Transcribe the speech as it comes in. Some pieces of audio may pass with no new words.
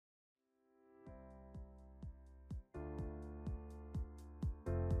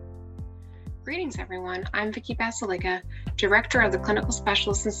Greetings, everyone. I'm Vicki Basiliga, Director of the Clinical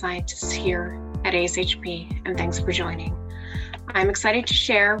Specialists and Scientists here at ASHP, and thanks for joining. I'm excited to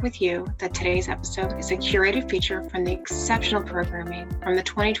share with you that today's episode is a curated feature from the exceptional programming from the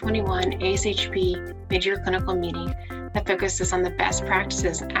 2021 ASHP Mid-Year Clinical Meeting that focuses on the best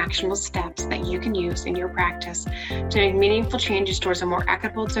practices and actionable steps that you can use in your practice to make meaningful changes towards a more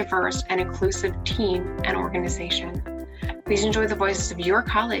equitable, diverse, and inclusive team and organization. Please enjoy the voices of your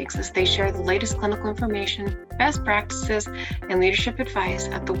colleagues as they share the latest clinical information, best practices, and leadership advice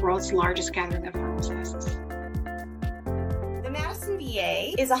at the world's largest gathering of pharmacists. The Madison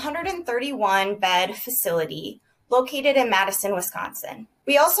VA is a 131-bed facility located in Madison, Wisconsin.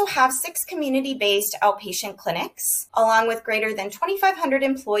 We also have 6 community-based outpatient clinics, along with greater than 2,500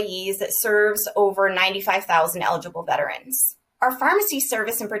 employees that serves over 95,000 eligible veterans. Our pharmacy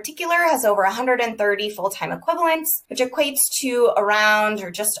service in particular has over 130 full-time equivalents, which equates to around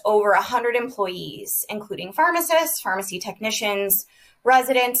or just over 100 employees, including pharmacists, pharmacy technicians,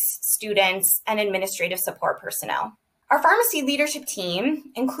 residents, students, and administrative support personnel. Our pharmacy leadership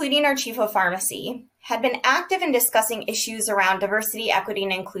team, including our chief of pharmacy, had been active in discussing issues around diversity, equity,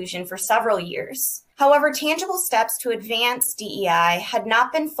 and inclusion for several years. However, tangible steps to advance DEI had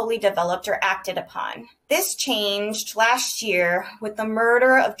not been fully developed or acted upon. This changed last year with the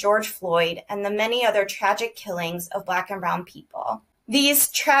murder of George Floyd and the many other tragic killings of Black and Brown people.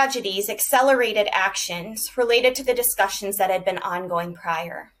 These tragedies accelerated actions related to the discussions that had been ongoing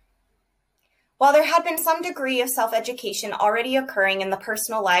prior. While there had been some degree of self-education already occurring in the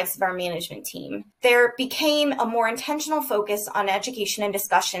personal lives of our management team, there became a more intentional focus on education and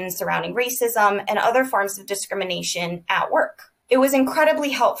discussions surrounding racism and other forms of discrimination at work. It was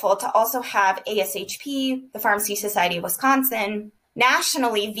incredibly helpful to also have ASHP, the Pharmacy Society of Wisconsin,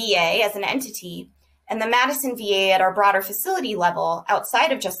 nationally VA as an entity, and the Madison VA at our broader facility level,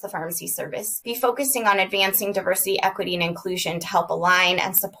 outside of just the pharmacy service, be focusing on advancing diversity, equity, and inclusion to help align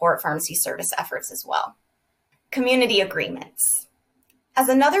and support pharmacy service efforts as well. Community agreements. As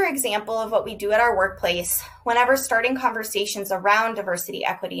another example of what we do at our workplace, whenever starting conversations around diversity,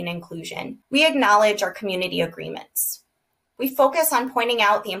 equity, and inclusion, we acknowledge our community agreements. We focus on pointing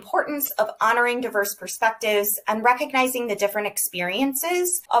out the importance of honoring diverse perspectives and recognizing the different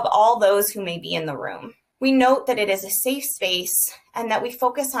experiences of all those who may be in the room. We note that it is a safe space and that we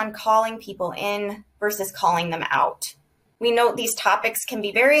focus on calling people in versus calling them out. We note these topics can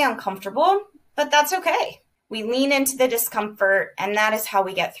be very uncomfortable, but that's okay. We lean into the discomfort, and that is how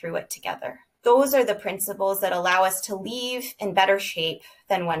we get through it together. Those are the principles that allow us to leave in better shape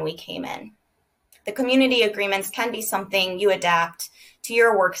than when we came in. The community agreements can be something you adapt to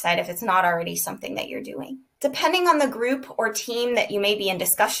your work site if it's not already something that you're doing. Depending on the group or team that you may be in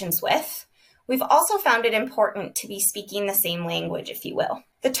discussions with, we've also found it important to be speaking the same language, if you will.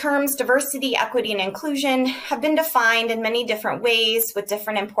 The terms diversity, equity, and inclusion have been defined in many different ways with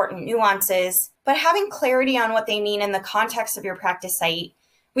different important nuances, but having clarity on what they mean in the context of your practice site,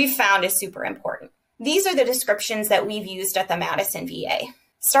 we've found is super important. These are the descriptions that we've used at the Madison VA.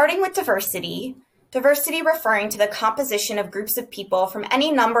 Starting with diversity referring to the composition of groups of people from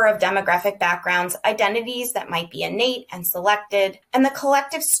any number of demographic backgrounds, identities that might be innate and selected, and the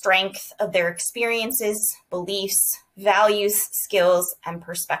collective strength of their experiences, beliefs, values, skills, and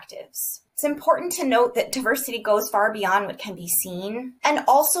perspectives. It's important to note that diversity goes far beyond what can be seen, and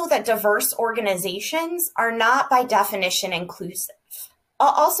also that diverse organizations are not by definition inclusive.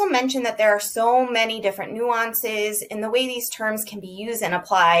 I'll also mention that there are so many different nuances in the way these terms can be used and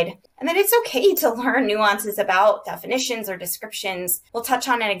applied, and that it's okay to learn nuances about definitions or descriptions. We'll touch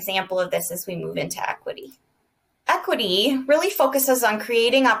on an example of this as we move into equity. Equity really focuses on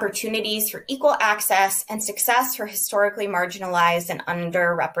creating opportunities for equal access and success for historically marginalized and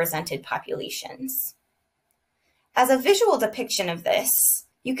underrepresented populations. As a visual depiction of this,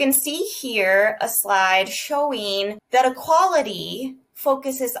 you can see here a slide showing that equality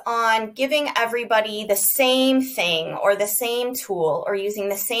focuses on giving everybody the same thing or the same tool or using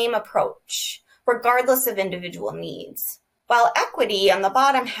the same approach, regardless of individual needs. While equity on the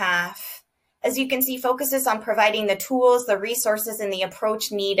bottom half, as you can see, focuses on providing the tools, the resources, and the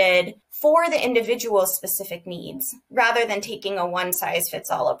approach needed for the individual's specific needs, rather than taking a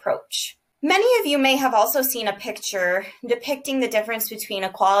one-size-fits-all approach. Many of you may have also seen a picture depicting the difference between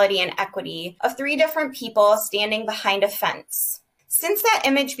equality and equity of 3 different people standing behind a fence. Since that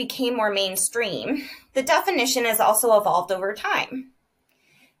image became more mainstream, the definition has also evolved over time.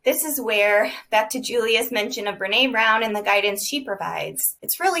 This is where, back to Julia's mention of Brené Brown and the guidance she provides,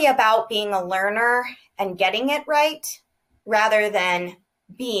 it's really about being a learner and getting it right rather than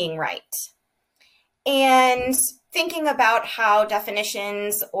being right. And Thinking about how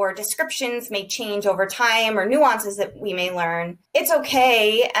definitions or descriptions may change over time or nuances that we may learn, it's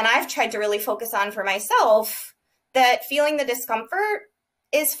okay. And I've tried to really focus on for myself that feeling the discomfort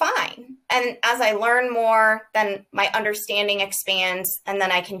is fine. And as I learn more, then my understanding expands and then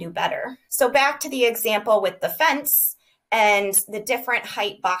I can do better. So back to the example with the fence and the different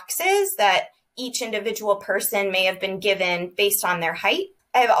height boxes that each individual person may have been given based on their height.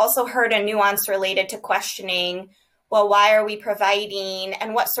 I've also heard a nuance related to questioning, well, why are we providing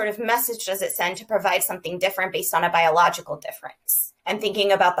and what sort of message does it send to provide something different based on a biological difference? And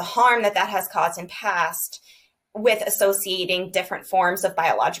thinking about the harm that has caused in past with associating different forms of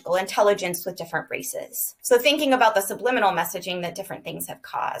biological intelligence with different races. So thinking about the subliminal messaging that different things have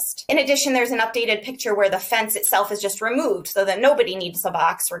caused. In addition, there's an updated picture where the fence itself is just removed so that nobody needs a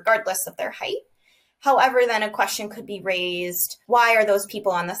box regardless of their height. However, then a question could be raised, why are those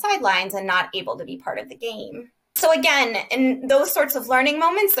people on the sidelines and not able to be part of the game? So again, in those sorts of learning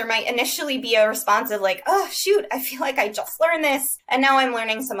moments, there might initially be a response of like, oh, shoot, I feel like I just learned this. And now I'm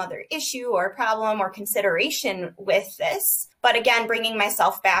learning some other issue or problem or consideration with this. But again, bringing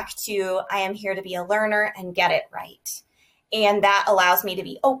myself back to I am here to be a learner and get it right. And that allows me to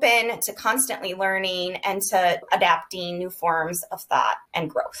be open to constantly learning and to adapting new forms of thought and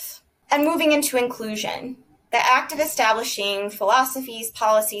growth. And moving into inclusion, the act of establishing philosophies,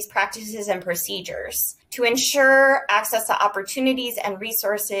 policies, practices, and procedures to ensure access to opportunities and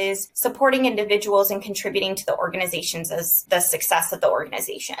resources, supporting individuals and contributing to the organization's the success of the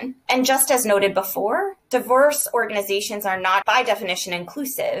organization. And just as noted before, diverse organizations are not by definition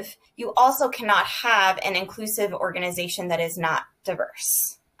inclusive. You also cannot have an inclusive organization that is not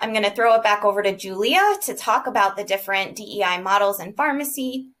diverse. I'm going to throw it back over to Julia to talk about the different DEI models in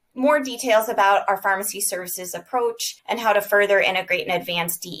pharmacy, more details about our pharmacy services approach, and how to further integrate and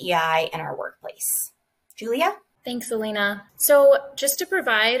advance DEI in our workplace. Julia? Thanks, Elena. So just to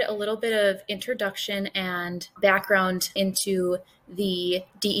provide a little bit of introduction and background into the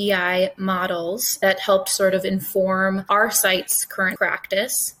DEI models that helped sort of inform our site's current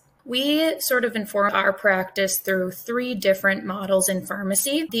practice. We sort of inform our practice through 3 different models in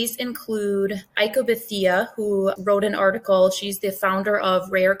pharmacy. These include Aiko Bethia, who wrote an article. She's the founder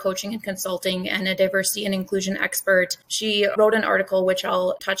of Rare Coaching and Consulting and a diversity and inclusion expert. She wrote an article, which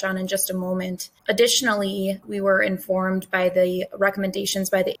I'll touch on in just a moment. Additionally, we were informed by the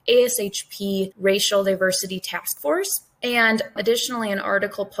recommendations by the ASHP Racial Diversity Task Force. And additionally, an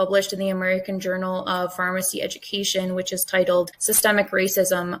article published in the American Journal of Pharmacy Education, which is titled Systemic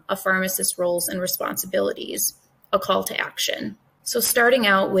Racism, A Pharmacist's Roles and Responsibilities, a Call to Action. So starting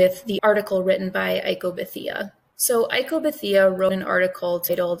out with the article written by Aiko Bethia. So Aiko Bethia wrote an article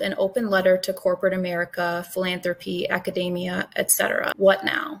titled An Open Letter to Corporate America, Philanthropy, Academia, etc. What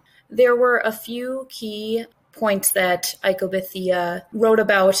Now? There were a few key points that Aiko Bethia wrote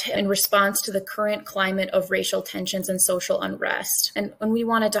about in response to the current climate of racial tensions and social unrest. And we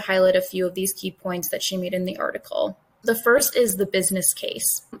wanted to highlight a few of these key points that she made in the article. The first is the business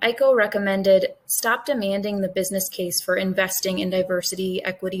case. Aiko recommended stop demanding the business case for investing in diversity,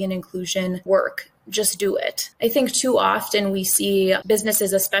 equity, and inclusion work. Just do it. I think too often we see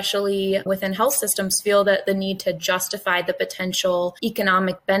businesses, especially within health systems, feel that the need to justify the potential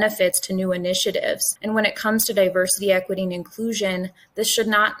economic benefits to new initiatives. And when it comes to diversity, equity, and inclusion, this should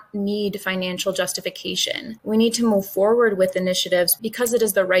not need financial justification. We need to move forward with initiatives because it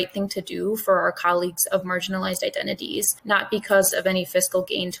is the right thing to do for our colleagues of marginalized identities, not because of any fiscal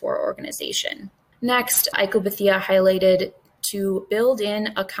gain to our organization. Next, Aiko Bethia highlighted to build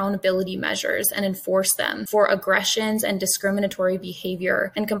in accountability measures and enforce them for aggressions and discriminatory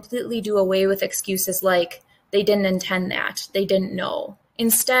behavior and completely do away with excuses like, they didn't intend that, they didn't know.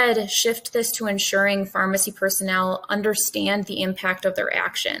 Instead, shift this to ensuring pharmacy personnel understand the impact of their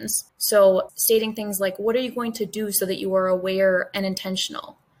actions. So stating things like, what are you going to do so that you are aware and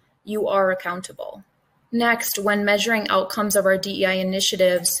intentional? You are accountable. Next, when measuring outcomes of our DEI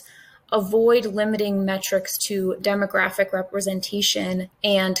initiatives, avoid limiting metrics to demographic representation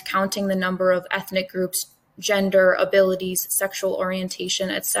and counting the number of ethnic groups, gender, abilities, sexual orientation,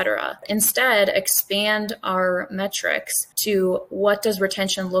 etc. Instead, expand our metrics to what does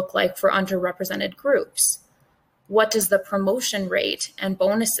retention look like for underrepresented groups? What does the promotion rate and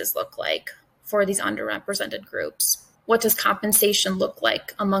bonuses look like for these underrepresented groups? What does compensation look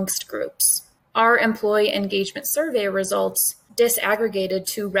like amongst groups? Our employee engagement survey results disaggregated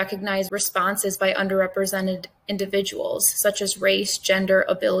to recognize responses by underrepresented individuals, such as race, gender,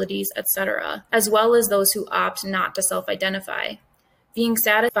 abilities, etc., as well as those who opt not to self-identify. Being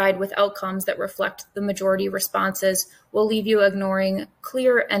satisfied with outcomes that reflect the majority responses will leave you ignoring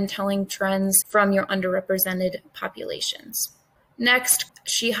clear and telling trends from your underrepresented populations. Next,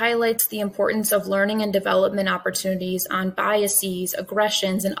 she highlights the importance of learning and development opportunities on biases,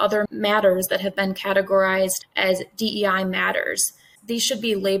 aggressions, and other matters that have been categorized as DEI matters. These should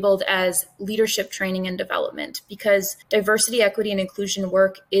be labeled as leadership training and development because diversity, equity, and inclusion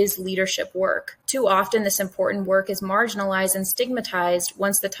work is leadership work. Too often, this important work is marginalized and stigmatized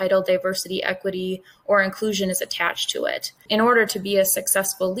once the title diversity, equity, or inclusion is attached to it. In order to be a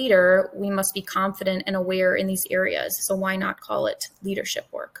successful leader, we must be confident and aware in these areas. So why not call it leadership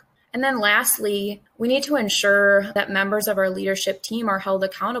work? And then lastly, we need to ensure that members of our leadership team are held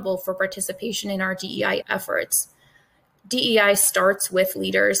accountable for participation in our DEI efforts. DEI starts with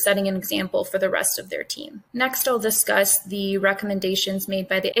leaders setting an example for the rest of their team. Next, I'll discuss the recommendations made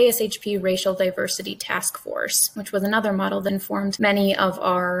by the ASHP Racial Diversity Task Force, which was another model that informed many of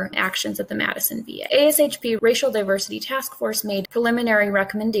our actions at the Madison VA. ASHP Racial Diversity Task Force made preliminary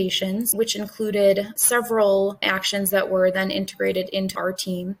recommendations, which included several actions that were then integrated into our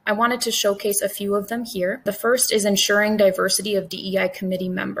team. I wanted to showcase a few of them here. The first is ensuring diversity of DEI committee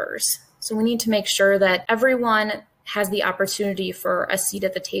members. So we need to make sure that everyone has the opportunity for a seat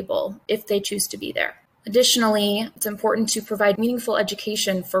at the table if they choose to be there. Additionally, it's important to provide meaningful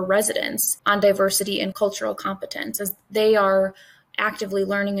education for residents on diversity and cultural competence as they are actively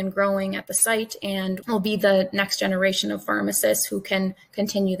learning and growing at the site and will be the next generation of pharmacists who can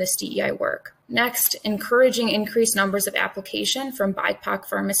continue this DEI work. Next, encouraging increased numbers of application from BIPOC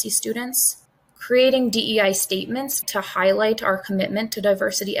pharmacy students. Creating DEI statements to highlight our commitment to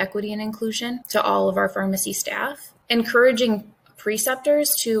diversity, equity, and inclusion to all of our pharmacy staff. Encouraging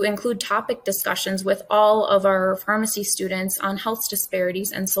preceptors to include topic discussions with all of our pharmacy students on health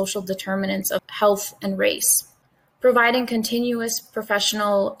disparities and social determinants of health and race. Providing continuous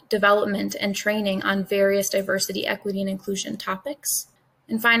professional development and training on various diversity, equity, and inclusion topics.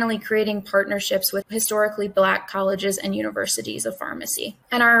 And finally, creating partnerships with historically Black colleges and universities of pharmacy.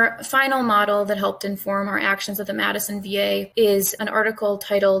 And our final model that helped inform our actions at the Madison VA is an article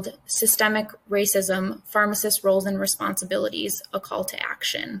titled Systemic Racism, Pharmacist Roles and Responsibilities, a Call to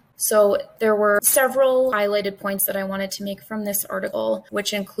Action. So there were several highlighted points that I wanted to make from this article,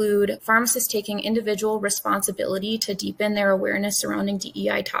 which include pharmacists taking individual responsibility to deepen their awareness surrounding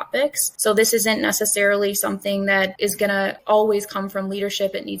DEI topics. So this isn't necessarily something that is going to always come from leadership.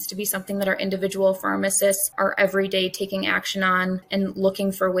 It needs to be something that our individual pharmacists are every day taking action on and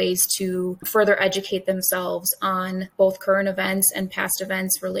looking for ways to further educate themselves on both current events and past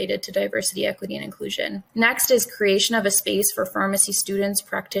events related to diversity, equity, and inclusion. Next is creation of a space for pharmacy students,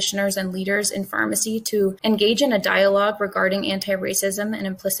 practitioners, and leaders in pharmacy to engage in a dialogue regarding anti-racism and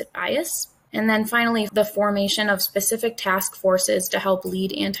implicit bias. And then finally, the formation of specific task forces to help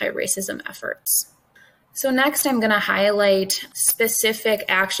lead anti-racism efforts. So next, I'm going to highlight specific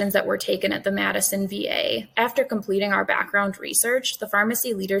actions that were taken at the Madison VA. After completing our background research, the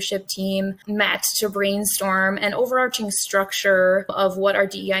pharmacy leadership team met to brainstorm an overarching structure of what our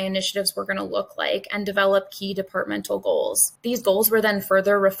DEI initiatives were going to look like and develop key departmental goals. These goals were then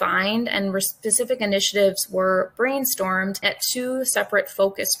further refined and specific initiatives were brainstormed at two separate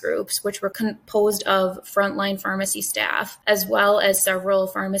focus groups, which were composed of frontline pharmacy staff, as well as several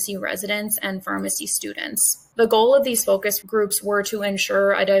pharmacy residents and pharmacy students. The goal of these focus groups were to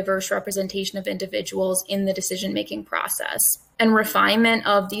ensure a diverse representation of individuals in the decision-making process. And refinement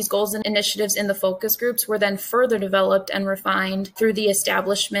of these goals and initiatives in the focus groups were then further developed and refined through the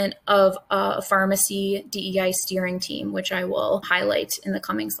establishment of a pharmacy DEI steering team, which I will highlight in the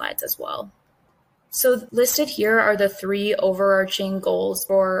coming slides as well. So listed here are the three overarching goals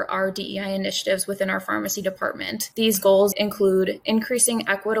for our DEI initiatives within our pharmacy department. These goals include increasing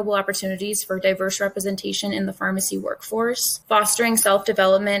equitable opportunities for diverse representation in the pharmacy workforce, fostering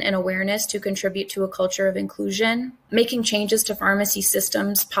self-development and awareness to contribute to a culture of inclusion, making changes to pharmacy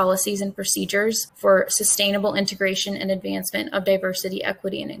systems, policies, and procedures for sustainable integration and advancement of diversity,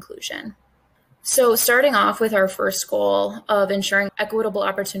 equity, and inclusion. So starting off with our first goal of ensuring equitable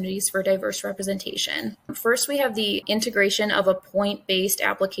opportunities for diverse representation. First, we have the integration of a point-based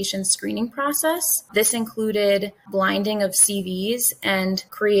application screening process. This included blinding of CVs and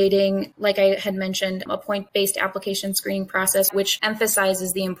creating, like I had mentioned, a point-based application screening process, which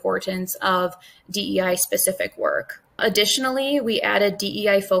emphasizes the importance of DEI-specific work. Additionally, we added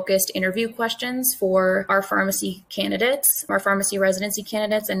DEI-focused interview questions for our pharmacy candidates, our pharmacy residency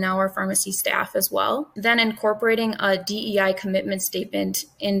candidates, and now our pharmacy staff as well. Then incorporating a DEI commitment statement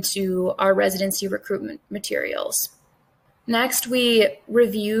into our residency recruitment materials. Next, we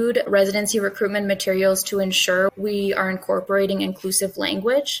reviewed residency recruitment materials to ensure we are incorporating inclusive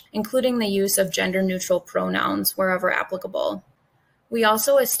language, including the use of gender-neutral pronouns wherever applicable. We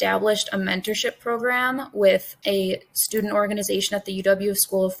also established a mentorship program with a student organization at the UW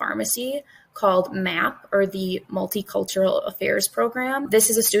School of Pharmacy called MAP, or the Multicultural Affairs Program. This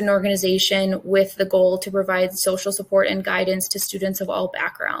is a student organization with the goal to provide social support and guidance to students of all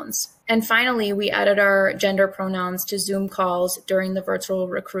backgrounds. And finally, we added our gender pronouns to Zoom calls during the virtual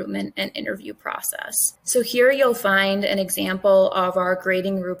recruitment and interview process. So here you'll find an example of our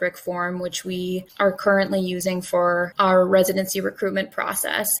grading rubric form, which we are currently using for our residency recruitment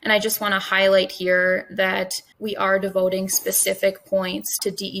process. And I just want to highlight here that we are devoting specific points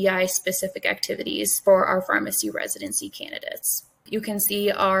to DEI-specific activities for our pharmacy residency candidates. You can see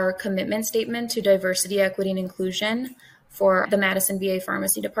our commitment statement to diversity, equity, and inclusion for the Madison VA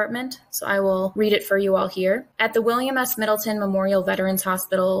Pharmacy Department. So I will read it for you all here. At the William S. Middleton Memorial Veterans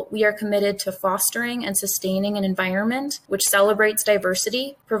Hospital, we are committed to fostering and sustaining an environment which celebrates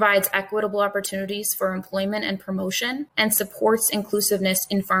diversity, provides equitable opportunities for employment and promotion, and supports inclusiveness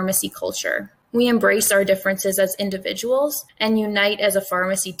in pharmacy culture. We embrace our differences as individuals and unite as a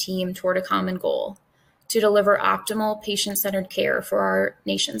pharmacy team toward a common goal: to deliver optimal patient-centered care for our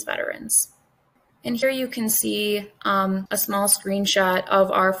nation's veterans. And here you can see a small screenshot of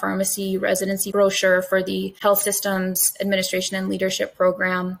our pharmacy residency brochure for the Health Systems Administration and Leadership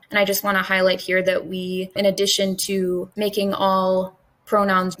Program. And I just want to highlight here that we, in addition to making all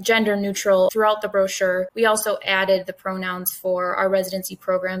pronouns gender neutral throughout the brochure, we also added the pronouns for our residency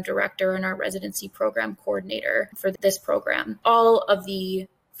program director and our residency program coordinator for this program. All of the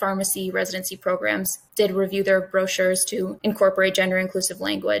pharmacy residency programs did review their brochures to incorporate gender inclusive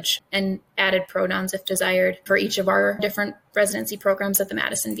language and added pronouns if desired for each of our different residency programs at the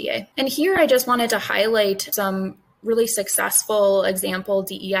Madison VA. And here I just wanted to highlight some really successful example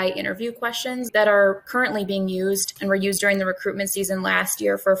DEI interview questions that are currently being used and were used during the recruitment season last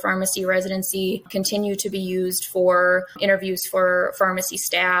year for pharmacy residency, continue to be used for interviews for pharmacy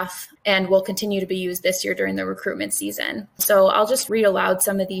staff, and will continue to be used this year during the recruitment season. So I'll just read aloud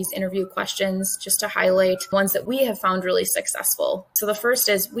some of these interview questions just to highlight ones that we have found really successful. So the first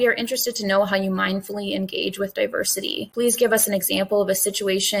is, we are interested to know how you mindfully engage with diversity. Please give us an example of a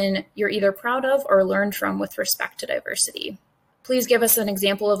situation you're either proud of or learned from with respect to diversity. Please give us an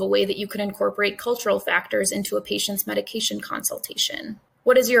example of a way that you could incorporate cultural factors into a patient's medication consultation.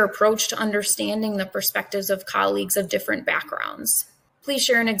 What is your approach to understanding the perspectives of colleagues of different backgrounds? Please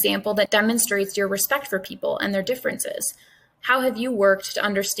share an example that demonstrates your respect for people and their differences. How have you worked to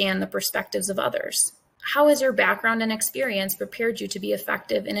understand the perspectives of others? How has your background and experience prepared you to be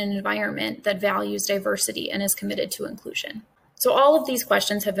effective in an environment that values diversity and is committed to inclusion? So all of these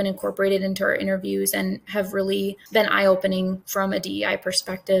questions have been incorporated into our interviews and have really been eye-opening from a DEI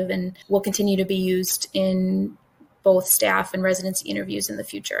perspective, and will continue to be used in both staff and residency interviews in the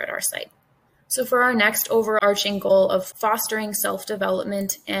future at our site. So for our next overarching goal of fostering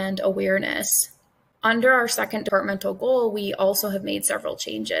self-development and awareness, under our second departmental goal, we also have made several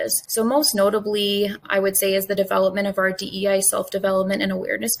changes. So most notably, I would say, is the development of our DEI self-development and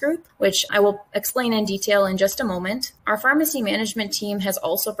awareness group, which I will explain in detail in just a moment. Our pharmacy management team has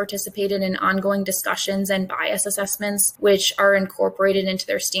also participated in ongoing discussions and bias assessments, which are incorporated into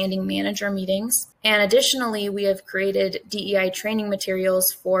their standing manager meetings. And additionally, we have created DEI training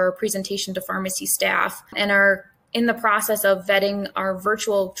materials for presentation to pharmacy staff and are in the process of vetting our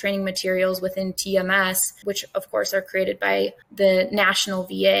virtual training materials within TMS, which of course are created by the National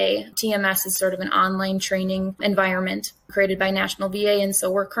VA. TMS is sort of an online training environment created by National VA. And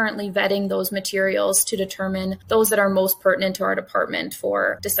so we're currently vetting those materials to determine those that are most pertinent to our department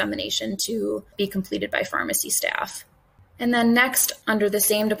for dissemination to be completed by pharmacy staff. And then next, under the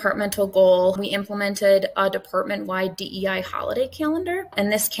same departmental goal, we implemented a department-wide DEI holiday calendar.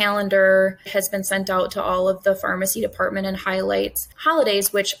 And this calendar has been sent out to all of the pharmacy department and highlights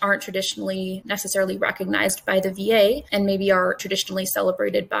holidays which aren't traditionally necessarily recognized by the VA and maybe are traditionally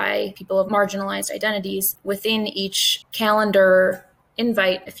celebrated by people of marginalized identities. Within each calendar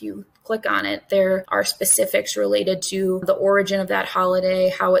invite, if you click on it, there are specifics related to the origin of that holiday,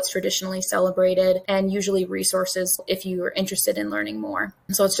 how it's traditionally celebrated, and usually resources if you are interested in learning more.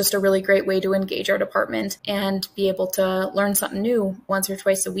 So it's just a really great way to engage our department and be able to learn something new once or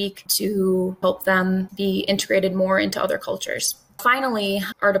twice a week to help them be integrated more into other cultures. Finally,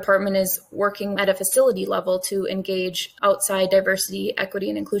 our department is working at a facility level to engage outside diversity, equity,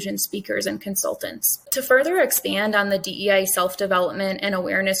 and inclusion speakers and consultants. To further expand on the DEI self-development and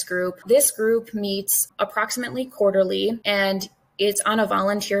awareness group, this group meets approximately quarterly and It's on a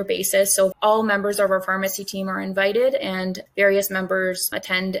volunteer basis, so all members of our pharmacy team are invited and various members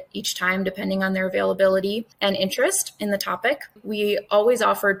attend each time depending on their availability and interest in the topic. We always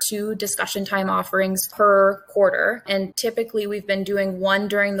offer 2 discussion time offerings per quarter, and typically we've been doing one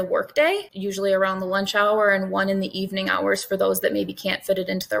during the workday, usually around the lunch hour, and one in the evening hours for those that maybe can't fit it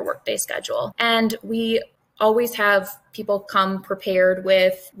into their workday schedule. And we always have people come prepared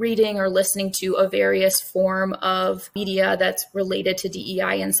with reading or listening to a various form of media that's related to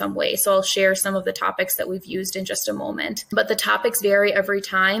DEI in some way. So I'll share some of the topics that we've used in just a moment. But the topics vary every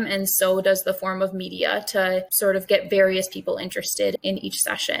time, and so does the form of media to sort of get various people interested in each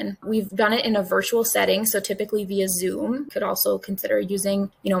session. We've done it in a virtual setting, so typically via Zoom. Could also consider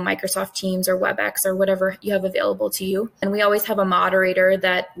using, Microsoft Teams or WebEx or whatever you have available to you. And we always have a moderator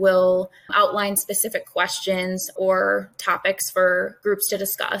that will outline specific questions or topics for groups to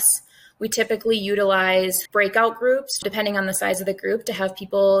discuss. We typically utilize breakout groups, depending on the size of the group, to have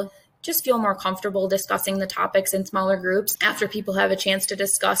people just feel more comfortable discussing the topics in smaller groups. After people have a chance to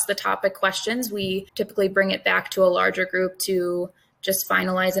discuss the topic questions, we typically bring it back to a larger group to just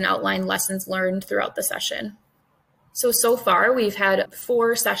finalize and outline lessons learned throughout the session. So far, we've had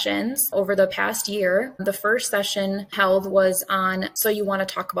 4 sessions over the past year. The first session held was on So You Want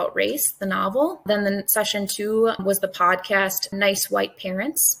to Talk About Race, the novel. Then the session 2 was the podcast Nice White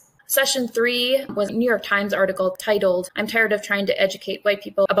Parents. Session 3 was a New York Times article titled, I'm Tired of Trying to Educate White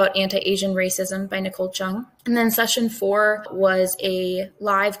People About Anti-Asian Racism by Nicole Chung. And then session 4 was a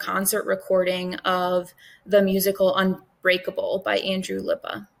live concert recording of the musical Unbreakable by Andrew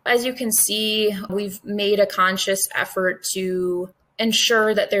Lippa. As you can see, we've made a conscious effort to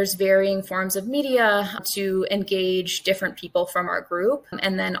ensure that there's varying forms of media to engage different people from our group,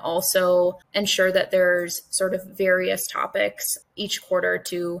 and then also ensure that there's sort of various topics each quarter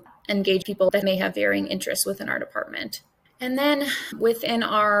to engage people that may have varying interests within our department. And then within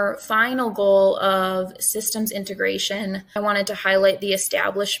our final goal of systems integration, I wanted to highlight the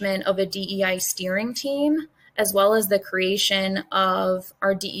establishment of a DEI steering team, as well as the creation of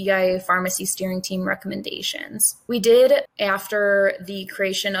our DEI pharmacy steering team recommendations. We did, after the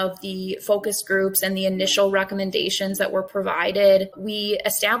creation of the focus groups and the initial recommendations that were provided, we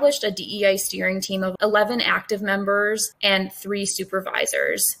established a DEI steering team of 11 active members and 3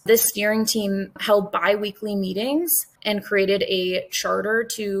 supervisors. This steering team held bi-weekly meetings and created a charter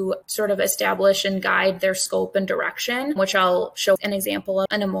to sort of establish and guide their scope and direction, which I'll show an example of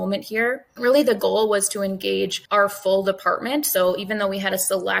in a moment here. Really, the goal was to engage our full department. So even though we had a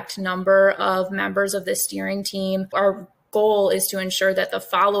select number of members of the steering team, our goal is to ensure that the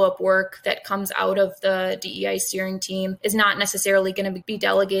follow-up work that comes out of the DEI steering team is not necessarily going to be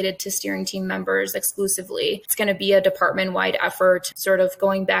delegated to steering team members exclusively. It's going to be a department-wide effort, sort of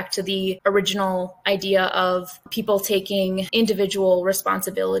going back to the original idea of people taking individual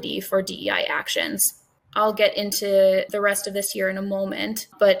responsibility for DEI actions. I'll get into the rest of this here in a moment,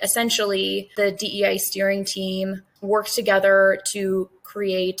 but essentially the DEI steering team works together to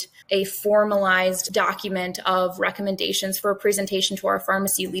create a formalized document of recommendations for a presentation to our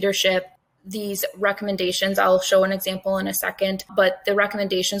pharmacy leadership. These recommendations, I'll show an example in a second, but the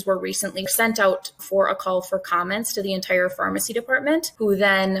recommendations were recently sent out for a call for comments to the entire pharmacy department, who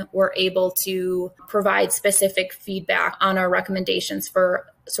then were able to provide specific feedback on our recommendations for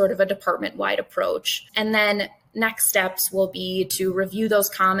sort of a department-wide approach. And then next steps will be to review those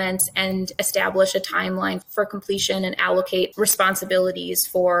comments and establish a timeline for completion and allocate responsibilities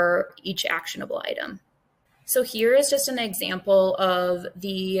for each actionable item. So here is just an example of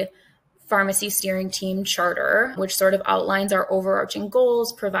the pharmacy steering team charter, which sort of outlines our overarching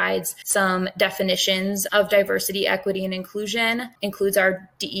goals, provides some definitions of diversity, equity, and inclusion, includes our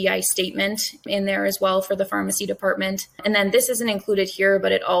DEI statement in there as well for the pharmacy department. And then this isn't included here,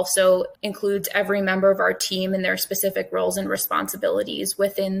 but it also includes every member of our team and their specific roles and responsibilities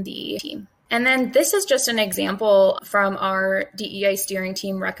within the team. And then this is just an example from our DEI steering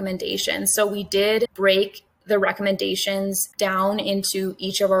team recommendations. So we did break the recommendations down into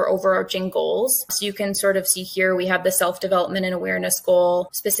each of our overarching goals. So you can sort of see here, we have the self-development and awareness goal,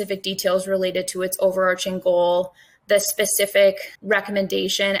 specific details related to its overarching goal, the specific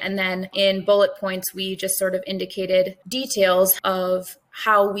recommendation, and then in bullet points, we just sort of indicated details of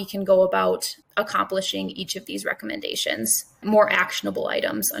how we can go about accomplishing each of these recommendations, more actionable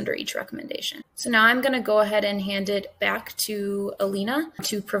items under each recommendation. So now I'm going to go ahead and hand it back to Alina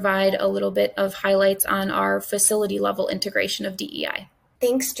to provide a little bit of highlights on our facility level integration of DEI.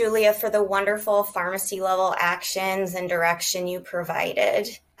 Thanks, Julia, for the wonderful pharmacy level actions and direction you provided.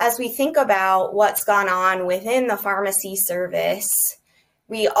 As we think about what's gone on within the pharmacy service,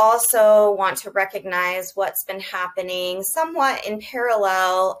 We also want to recognize what's been happening somewhat in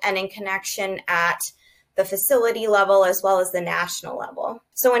parallel and in connection at the facility level as well as the national level.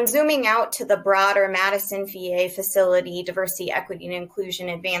 So in zooming out to the broader Madison VA facility diversity, equity, and inclusion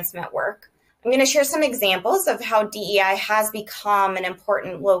advancement work, I'm going to share some examples of how DEI has become an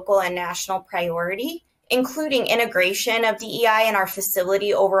important local and national priority, including integration of DEI in our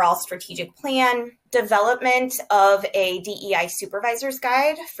facility overall strategic plan, development of a DEI supervisor's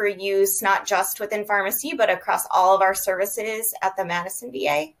guide for use not just within pharmacy, but across all of our services at the Madison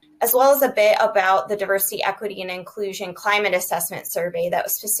VA, as well as a bit about the diversity, equity, and inclusion climate assessment survey that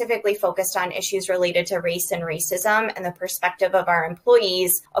was specifically focused on issues related to race and racism and the perspective of our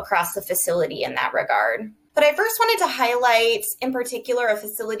employees across the facility in that regard. But I first wanted to highlight, in particular, a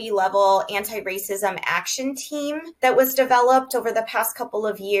facility-level anti-racism action team that was developed over the past couple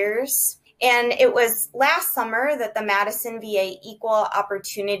of years. And it was last summer that the Madison VA Equal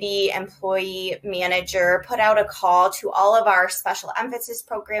Opportunity Employee Manager put out a call to all of our special emphasis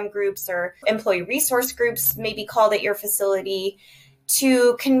program groups or employee resource groups, maybe called at your facility,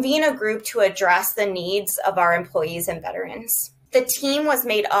 to convene a group to address the needs of our employees and veterans. The team was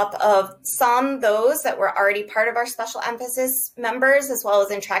made up of those that were already part of our special emphasis members, as well as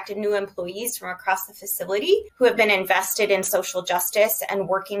attracted new employees from across the facility who have been invested in social justice and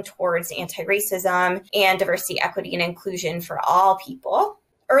working towards anti-racism and diversity, equity, and inclusion for all people.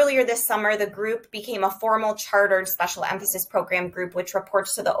 Earlier this summer, the group became a formal chartered special emphasis program group, which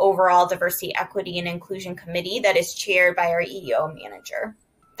reports to the overall diversity, equity, and inclusion committee that is chaired by our EO manager.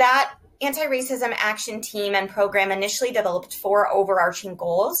 That anti-racism action team and program initially developed 4 overarching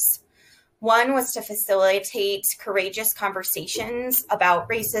goals. One was to facilitate courageous conversations about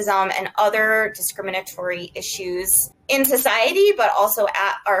racism and other discriminatory issues in society, but also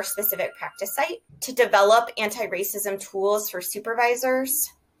at our specific practice site, to develop anti-racism tools for supervisors,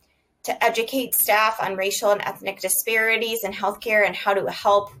 to educate staff on racial and ethnic disparities in healthcare and how to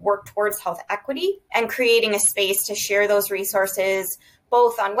help work towards health equity, and creating a space to share those resources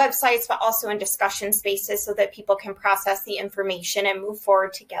both on websites, but also in discussion spaces so that people can process the information and move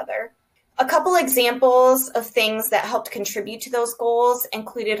forward together. A couple examples of things that helped contribute to those goals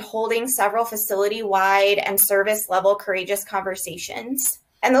included holding several facility-wide and service-level courageous conversations.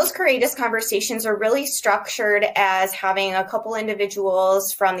 And those courageous conversations are really structured as having a couple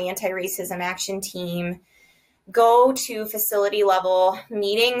individuals from the anti-racism action team go to facility level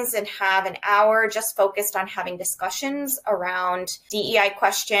meetings and have an hour just focused on having discussions around DEI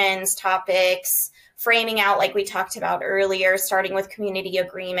questions, topics, framing out like we talked about earlier, starting with community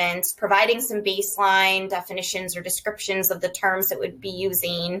agreements, providing some baseline definitions or descriptions of the terms that we'd be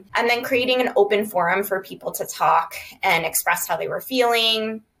using, and then creating an open forum for people to talk and express how they were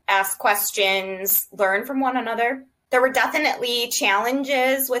feeling, ask questions, learn from one another. There were definitely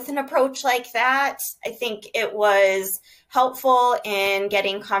challenges with an approach like that. I think it was helpful in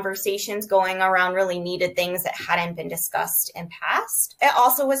getting conversations going around really needed things that hadn't been discussed in past. It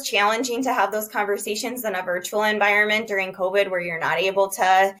also was challenging to have those conversations in a virtual environment during COVID where you're not able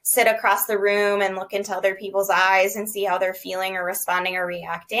to sit across the room and look into other people's eyes and see how they're feeling or responding or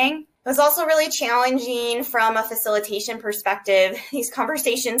reacting. It was also really challenging from a facilitation perspective. These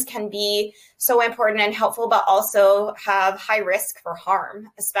conversations can be so important and helpful, but also have high risk for harm,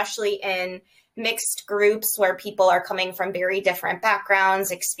 especially in mixed groups where people are coming from very different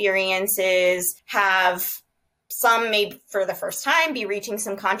backgrounds, experiences, have some may for the first time be reaching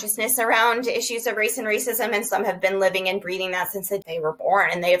some consciousness around issues of race and racism, and some have been living and breathing that since they were born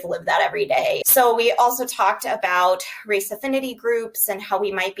and they have lived that every day. So we also talked about race affinity groups and how we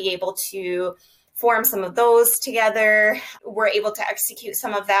might be able to form some of those together. We're able to execute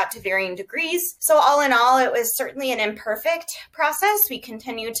some of that to varying degrees. So all in all, it was certainly an imperfect process. We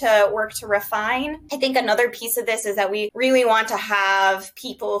continue to work to refine. I think another piece of this is that we really want to have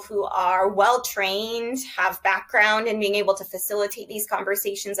people who are well-trained, have background in being able to facilitate these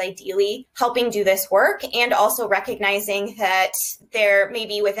conversations, ideally helping do this work, and also recognizing that there may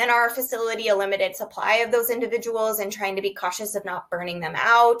be within our facility a limited supply of those individuals and trying to be cautious of not burning them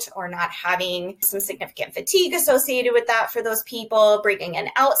out or not having some significant fatigue associated with that for those people, bringing in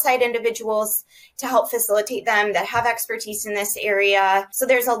outside individuals to help facilitate them that have expertise in this area. So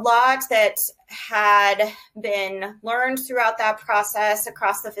there's a lot that had been learned throughout that process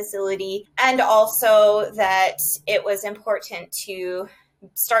across the facility, and also that it was important to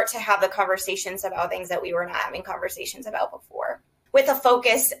start to have the conversations about things that we were not having conversations about before, with a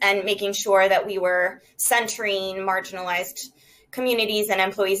focus and making sure that we were centering marginalized communities and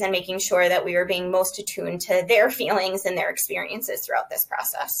employees and making sure that we were being most attuned to their feelings and their experiences throughout this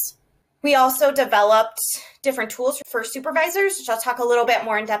process. We also developed different tools for supervisors, which I'll talk a little bit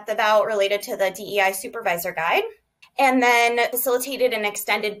more in depth about related to the DEI Supervisor Guide. And then facilitated an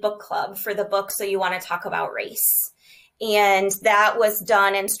extended book club for the book So You Want to Talk About Race. And that was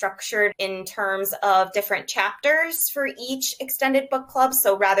done and structured in terms of different chapters for each extended book club.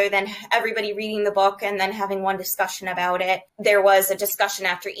 So rather than everybody reading the book and then having one discussion about it, there was a discussion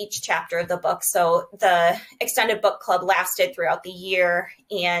after each chapter of the book. So the extended book club lasted throughout the year,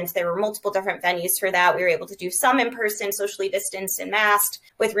 and there were multiple different venues for that. We were able to do some in person, socially distanced and masked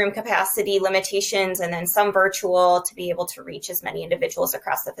with room capacity limitations, and then some virtual to be able to reach as many individuals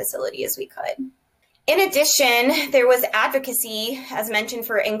across the facility as we could. In addition, there was advocacy, as mentioned,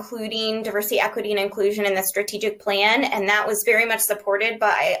 for including diversity, equity, and inclusion in the strategic plan, and that was very much supported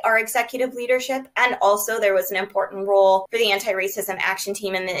by our executive leadership. And also there was an important role for the Anti-Racism Action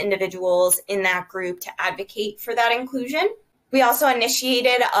Team and the individuals in that group to advocate for that inclusion. We also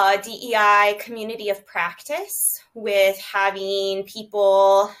initiated a DEI community of practice with having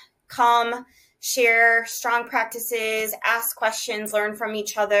people come, share strong practices, ask questions, learn from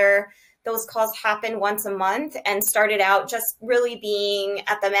each other. Those calls happened once a month and started out just really being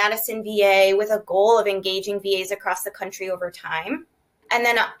at the Madison VA with a goal of engaging VAs across the country over time. And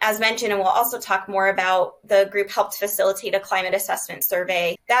then, as mentioned, and we'll also talk more about, the group helped facilitate a climate assessment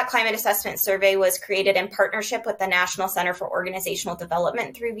survey. That climate assessment survey was created in partnership with the National Center for Organizational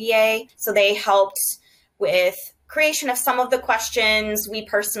Development through VA. So they helped with creation of some of the questions. We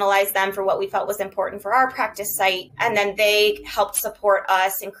personalized them for what we felt was important for our practice site. And then they helped support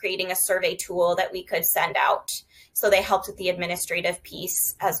us in creating a survey tool that we could send out. So they helped with the administrative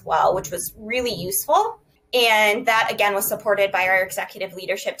piece as well, which was really useful. And that, again, was supported by our executive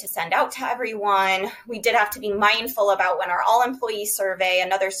leadership to send out to everyone. We did have to be mindful about when our all-employee survey,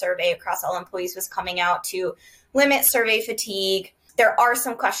 another survey across all employees, was coming out to limit survey fatigue. There are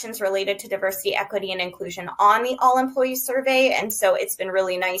some questions related to diversity, equity, and inclusion on the all-employee survey. And so it's been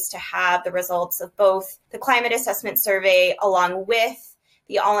really nice to have the results of both the climate assessment survey along with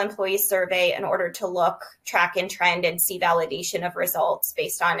the all-employee survey in order to look, track, and trend and see validation of results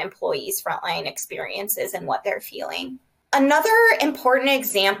based on employees' frontline experiences and what they're feeling. Another important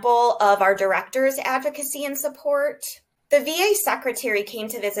example of our director's advocacy and support: the VA secretary came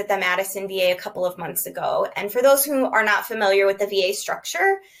to visit the Madison VA a couple of months ago. And for those who are not familiar with the VA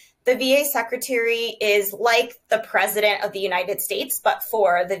structure, the VA secretary is like the president of the United States, but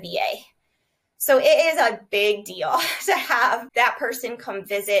for the VA. So it is a big deal to have that person come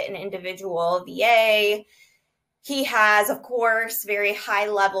visit an individual VA. He has, of course, very high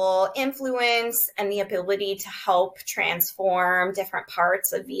level influence and the ability to help transform different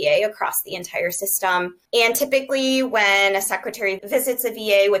parts of VA across the entire system. And typically when a secretary visits a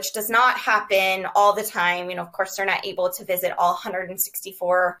VA, which does not happen all the time, of course, they're not able to visit all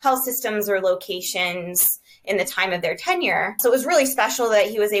 164 health systems or locations in the time of their tenure. So it was really special that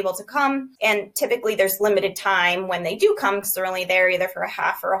he was able to come. And typically there's limited time when they do come because they're only there either for a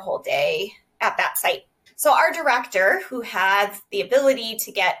half or a whole day at that site. So our director, who had the ability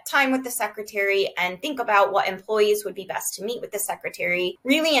to get time with the secretary and think about what employees would be best to meet with the secretary,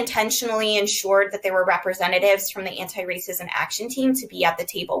 really intentionally ensured that there were representatives from the Anti-Racism Action Team to be at the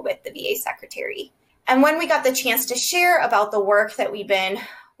table with the VA secretary. And when we got the chance to share about the work that we've been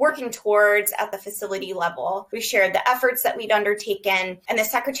working towards at the facility level, we shared the efforts that we'd undertaken, and the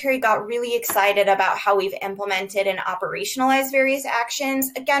secretary got really excited about how we've implemented and operationalized various actions,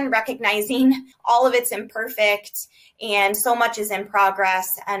 again, recognizing all of it's imperfect and so much is in progress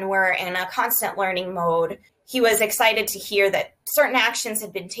and we're in a constant learning mode. He was excited to hear that certain actions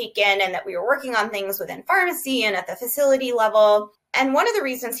had been taken and that we were working on things within pharmacy and at the facility level. And one of the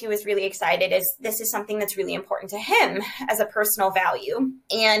reasons he was really excited is this is something that's really important to him as a personal value.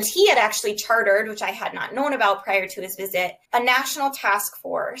 And he had actually chartered, which I had not known about prior to his visit, a national task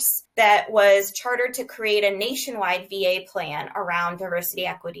force that was chartered to create a nationwide VA plan around diversity,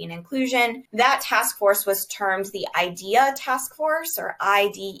 equity, and inclusion. That task force was termed the IDEA Task Force, or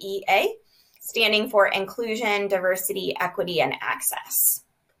IDEA, standing for Inclusion, Diversity, Equity, and Access.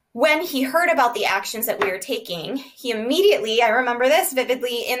 When he heard about the actions that we were taking, he immediately, I remember this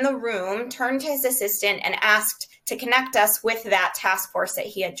vividly, in the room, turned to his assistant and asked to connect us with that task force that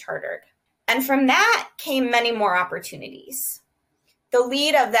he had chartered. And from that came many more opportunities. The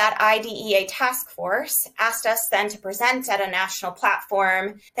lead of that IDEA task force asked us then to present at a national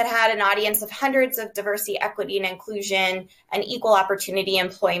platform that had an audience of hundreds of diversity, equity, and inclusion and equal opportunity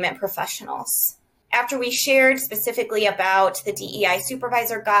employment professionals. After we shared specifically about the DEI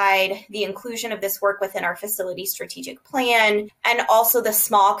Supervisor Guide, the inclusion of this work within our facility strategic plan, and also the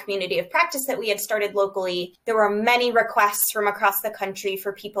small community of practice that we had started locally, there were many requests from across the country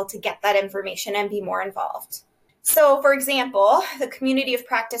for people to get that information and be more involved. So, for example, the community of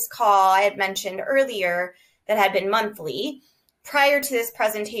practice call I had mentioned earlier that had been monthly, prior to this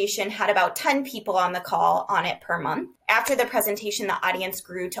presentation had about 10 people on the call on it per month. After the presentation, the audience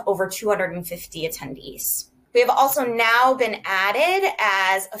grew to over 250 attendees. We have also now been added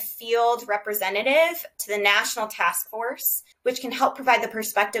as a field representative to the National Task Force, which can help provide the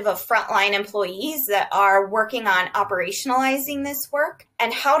perspective of frontline employees that are working on operationalizing this work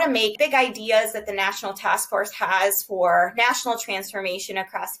and how to make big ideas that the National Task Force has for national transformation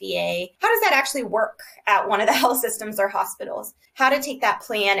across VA. How does that actually work at one of the health systems or hospitals? How to take that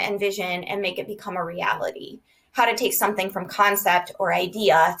plan and vision and make it become a reality? How to take something from concept or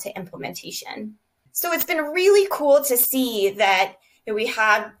idea to implementation? So it's been really cool to see that we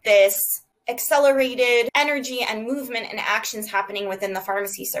have this accelerated energy and movement and actions happening within the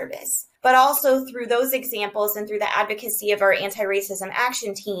pharmacy service, but also through those examples and through the advocacy of our anti-racism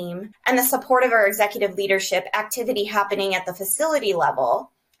action team and the support of our executive leadership activity happening at the facility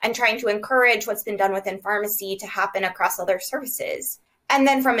level and trying to encourage what's been done within pharmacy to happen across other services. And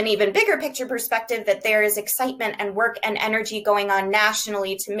then from an even bigger picture perspective, that there is excitement and work and energy going on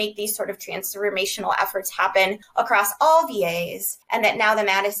nationally to make these sort of transformational efforts happen across all VAs. And that now the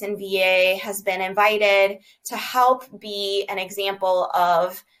Madison VA has been invited to help be an example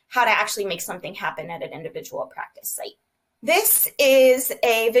of how to actually make something happen at an individual practice site. This is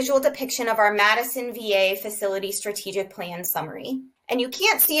a visual depiction of our Madison VA facility strategic plan summary. And you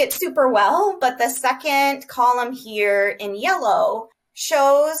can't see it super well, but the second column here in yellow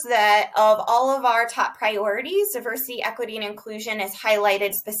shows that of all of our top priorities, diversity, equity, and inclusion is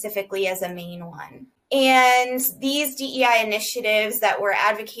highlighted specifically as a main one. And these DEI initiatives that were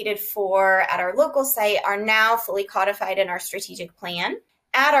advocated for at our local site are now fully codified in our strategic plan.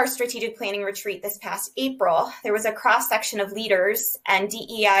 At our strategic planning retreat this past April, there was a cross-section of leaders and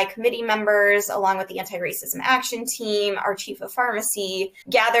DEI committee members, along with the anti-racism action team, our chief of pharmacy,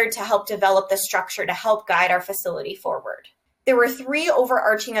 gathered to help develop the structure to help guide our facility forward. There were 3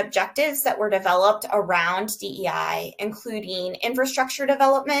 overarching objectives that were developed around DEI, including infrastructure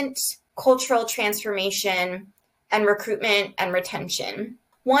development, cultural transformation, and recruitment and retention.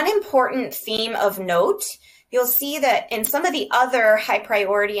 One important theme of note, you'll see that in some of the other high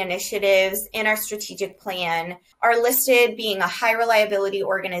priority initiatives in our strategic plan are listed being a high reliability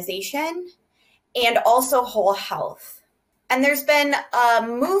organization and also whole health. And there's been a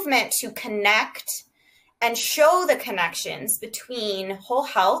movement to connect and show the connections between whole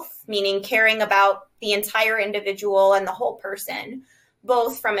health, meaning caring about the entire individual and the whole person,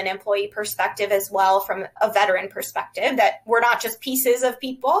 both from an employee perspective as well from a veteran perspective, that we're not just pieces of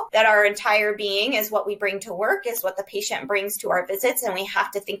people, that our entire being is what we bring to work, is what the patient brings to our visits, and we have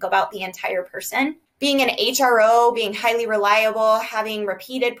to think about the entire person. Being an HRO, being highly reliable, having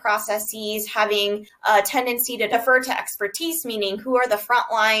repeated processes, having a tendency to defer to expertise, meaning who are the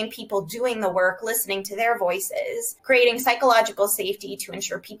frontline people doing the work, listening to their voices, creating psychological safety to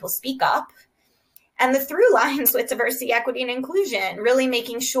ensure people speak up. And the through lines with diversity, equity, and inclusion, really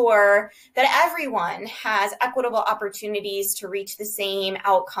making sure that everyone has equitable opportunities to reach the same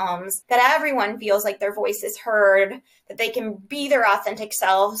outcomes, that everyone feels like their voice is heard, that they can be their authentic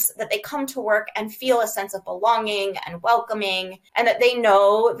selves, that they come to work and feel a sense of belonging and welcoming, and that they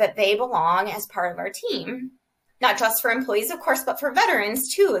know that they belong as part of our team. Not just for employees, of course, but for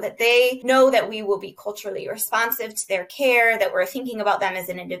veterans too, that they know that we will be culturally responsive to their care, that we're thinking about them as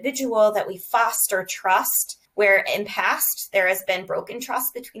an individual, that we foster trust, where in past there has been broken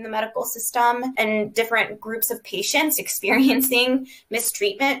trust between the medical system and different groups of patients experiencing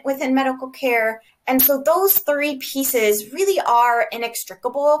mistreatment within medical care. And so those 3 pieces really are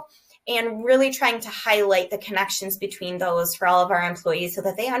inextricable, and really trying to highlight the connections between those for all of our employees so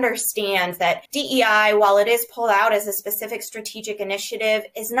that they understand that DEI, while it is pulled out as a specific strategic initiative,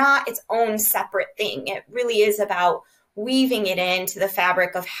 is not its own separate thing. It really is about weaving it into the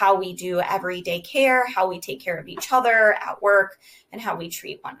fabric of how we do everyday care, how we take care of each other at work, and how we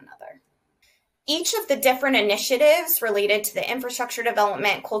treat one another. Each of the different initiatives related to the infrastructure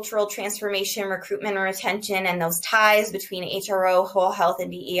development, cultural transformation, recruitment and retention, and those ties between HRO, whole health,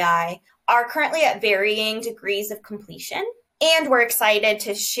 and DEI are currently at varying degrees of completion. And we're excited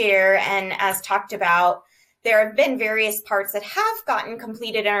to share, and as talked about, there have been various parts that have gotten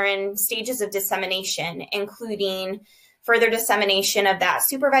completed and are in stages of dissemination, including further dissemination of that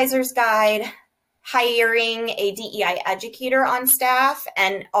supervisor's guide, hiring a DEI educator on staff,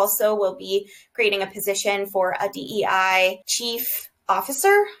 and also will be creating a position for a DEI chief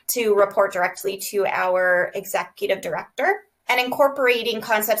officer to report directly to our executive director, and incorporating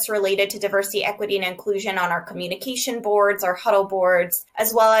concepts related to diversity, equity, and inclusion on our communication boards, our huddle boards,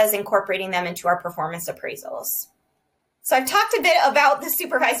 as well as incorporating them into our performance appraisals. So I've talked a bit about the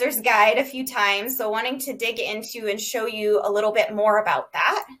supervisor's guide a few times, so wanting to dig into and show you a little bit more about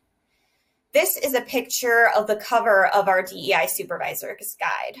that. This is a picture of the cover of our DEI supervisor's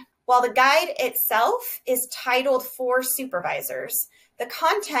guide. While the guide itself is titled for supervisors, the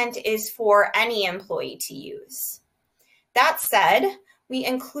content is for any employee to use. That said, we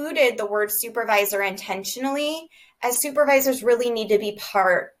included the word supervisor intentionally, as supervisors really need to be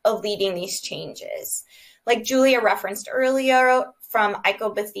part of leading these changes. Like Julia referenced earlier from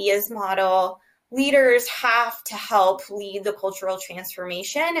Iko Bethia's model, leaders have to help lead the cultural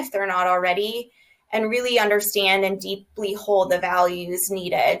transformation if they're not already, and really understand and deeply hold the values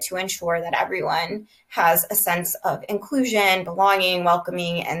needed to ensure that everyone has a sense of inclusion, belonging,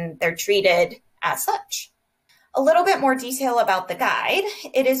 welcoming, and they're treated as such. A little bit more detail about the guide.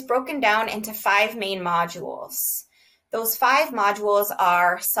 It is broken down into 5 main modules. Those 5 modules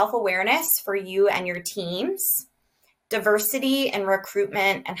are self-awareness for you and your teams, diversity in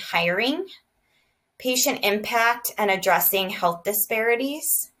recruitment and hiring, patient impact and addressing health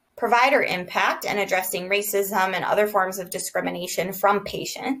disparities, provider impact and addressing racism and other forms of discrimination from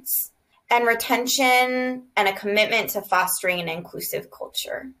patients, and retention and a commitment to fostering an inclusive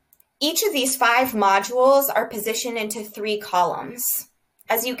culture. Each of these 5 modules are positioned into 3 columns.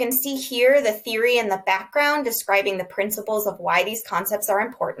 As you can see here, the theory and the background describing the principles of why these concepts are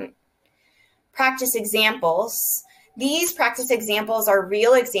important. Practice examples. These practice examples are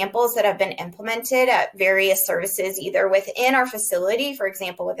real examples that have been implemented at various services, either within our facility, for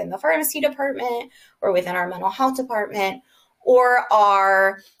example, within the pharmacy department or within our mental health department, or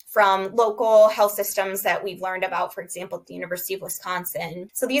are from local health systems that we've learned about, for example, at the University of Wisconsin.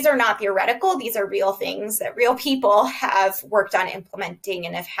 So these are not theoretical, these are real things that real people have worked on implementing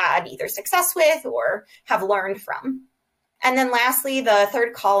and have had either success with or have learned from. And then lastly, the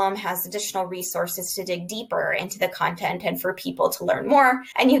 3rd column has additional resources to dig deeper into the content and for people to learn more.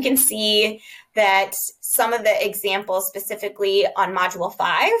 And you can see that some of the examples specifically on Module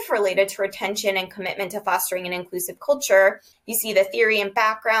 5 related to retention and commitment to fostering an inclusive culture, you see the theory and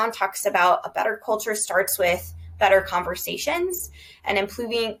background talks about a better culture starts with better conversations and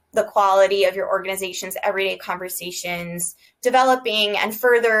improving the quality of your organization's everyday conversations, developing and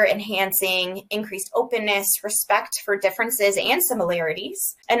further enhancing increased openness, respect for differences and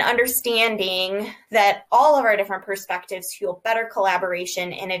similarities, and understanding that all of our different perspectives fuel better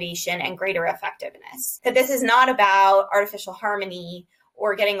collaboration, innovation, and greater effectiveness. That this is not about artificial harmony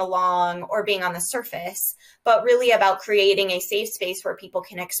or getting along or being on the surface, but really about creating a safe space where people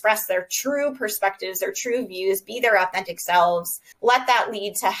can express their true perspectives, their true views, be their authentic selves. Let that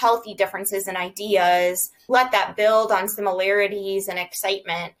lead to healthy differences in ideas. Let that build on similarities and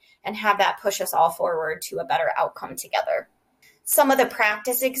excitement, and have that push us all forward to a better outcome together. Some of the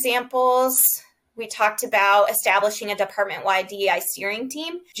practice examples. We talked about establishing a department-wide DEI steering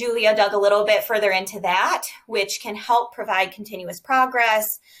team. Julia dug a little bit further into that, which can help provide continuous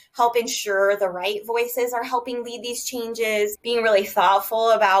progress, help ensure the right voices are helping lead these changes, being really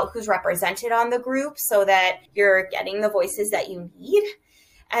thoughtful about who's represented on the group so that you're getting the voices that you need.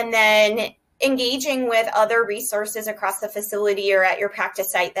 And then engaging with other resources across the facility or at your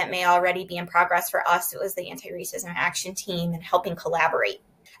practice site that may already be in progress. For us, it was the Anti-Racism Action Team, and helping collaborate.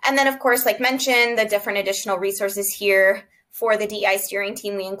 And then, of course, like mentioned, the different additional resources here for the DEI steering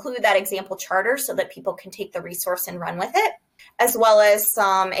team, we include that example charter so that people can take the resource and run with it, as well as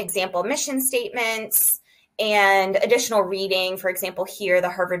some example mission statements and additional reading. For example, here,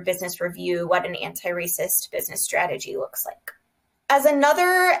 the Harvard Business Review, what an anti-racist business strategy looks like. As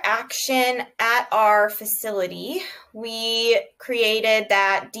another action at our facility, we created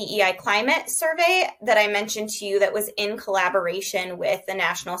that DEI climate survey that I mentioned to you that was in collaboration with the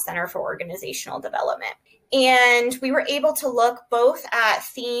National Center for Organizational Development. And we were able to look both at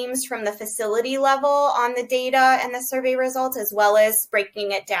themes from the facility level on the data and the survey results, as well as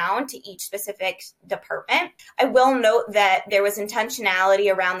breaking it down to each specific department. I will note that there was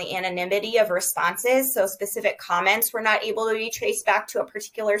intentionality around the anonymity of responses, so specific comments were not able to be traced back to a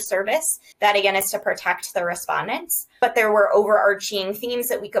particular service. That, again, is to protect the respondents. But there were overarching themes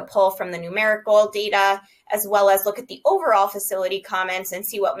that we could pull from the numerical data, as well as look at the overall facility comments and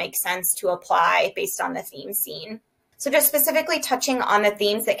see what makes sense to apply based on the theme seen. So just specifically touching on the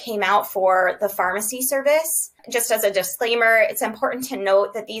themes that came out for the pharmacy service, just as a disclaimer, it's important to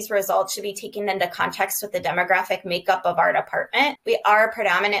note that these results should be taken into context with the demographic makeup of our department. We are a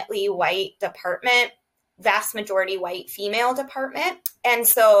predominantly white department, vast majority white female department. And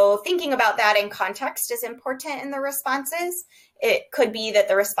so thinking about that in context is important in the responses. It could be that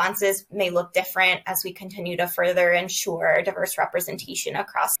the responses may look different as we continue to further ensure diverse representation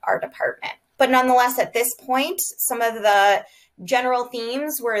across our department. But nonetheless, at this point, some of the general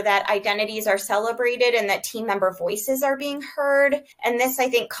themes were that identities are celebrated and that team member voices are being heard. And this, I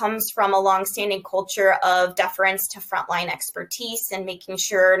think, comes from a longstanding culture of deference to frontline expertise and making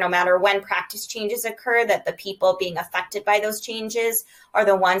sure no matter when practice changes occur, that the people being affected by those changes are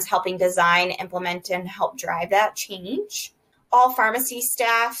the ones helping design, implement, and help drive that change. All pharmacy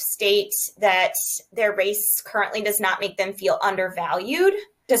staff state that their race currently does not make them feel undervalued,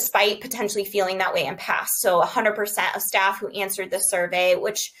 despite potentially feeling that way in past. So 100% of staff who answered the survey,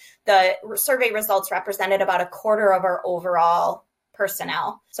 which the survey results represented about a quarter of our overall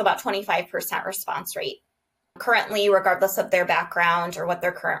personnel, so about 25% response rate. Currently, regardless of their background or what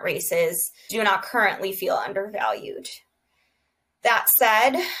their current race is, do not currently feel undervalued. That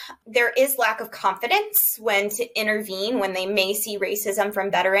said, there is lack of confidence when to intervene when they may see racism from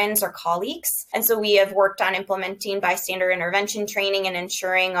veterans or colleagues. And so we have worked on implementing bystander intervention training and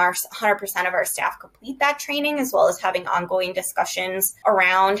ensuring 100% of our staff complete that training, as well as having ongoing discussions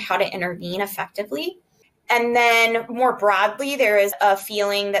around how to intervene effectively. And then more broadly, there is a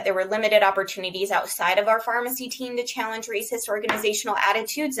feeling that there were limited opportunities outside of our pharmacy team to challenge racist organizational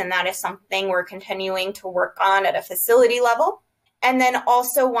attitudes. And that is something we're continuing to work on at a facility level. And then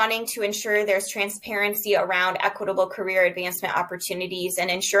also wanting to ensure there's transparency around equitable career advancement opportunities and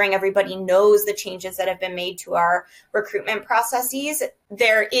ensuring everybody knows the changes that have been made to our recruitment processes.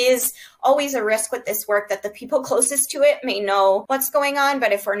 There is always a risk with this work that the people closest to it may know what's going on,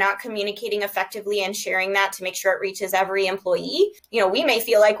 but if we're not communicating effectively and sharing that to make sure it reaches every employee, we may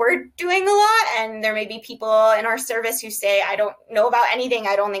feel like we're doing a lot, and there may be people in our service who say, I don't know about anything,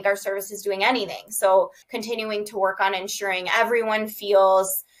 I don't think our service is doing anything. So continuing to work on ensuring everyone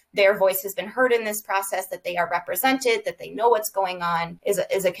feels their voice has been heard in this process, that they are represented, that they know what's going on,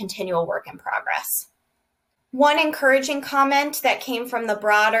 is a continual work in progress. One encouraging comment that came from the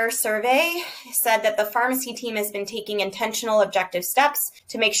broader survey said that the pharmacy team has been taking intentional objective steps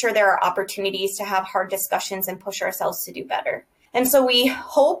to make sure there are opportunities to have hard discussions and push ourselves to do better. And so we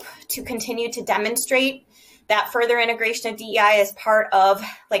hope to continue to demonstrate that further integration of DEI is part of,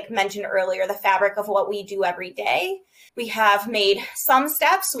 like mentioned earlier, the fabric of what we do every day. We have made some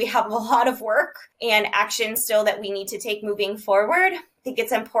steps. We have a lot of work and action still that we need to take moving forward. I think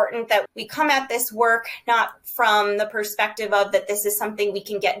it's important that we come at this work not from the perspective of that this is something we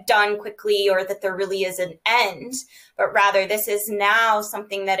can get done quickly or that there really is an end, but rather this is now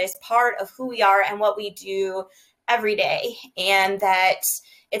something that is part of who we are and what we do every day, and that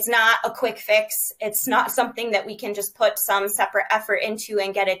it's not a quick fix. It's not something that we can just put some separate effort into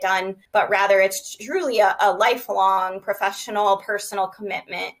and get it done, but rather it's truly a lifelong professional, personal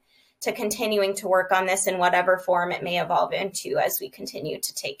commitment to continuing to work on this in whatever form it may evolve into as we continue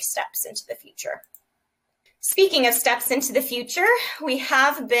to take steps into the future. Speaking of steps into the future, we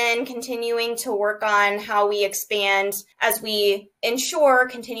have been continuing to work on how we expand as we ensure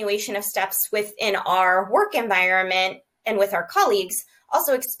continuation of steps within our work environment and with our colleagues,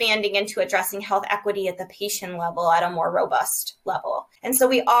 also expanding into addressing health equity at the patient level at a more robust level. And so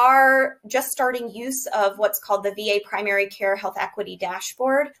we are just starting use of what's called the VA Primary Care Health Equity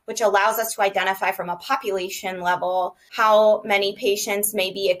Dashboard, which allows us to identify from a population level how many patients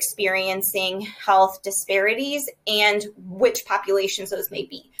may be experiencing health disparities and which populations those may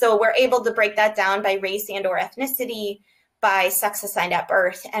be. So we're able to break that down by race and or ethnicity, by sex assigned at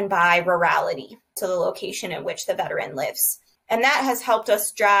birth, and by rurality, so the location in which the veteran lives. And that has helped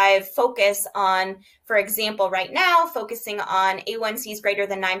us drive focus on, for example, right now, focusing on A1Cs greater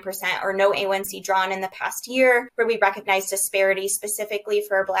than 9% or no A1C drawn in the past year, where we recognize disparities specifically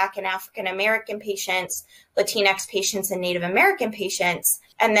for Black and African American patients, Latinx patients, and Native American patients.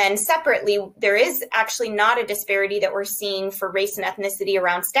 And then separately, there is actually not a disparity that we're seeing for race and ethnicity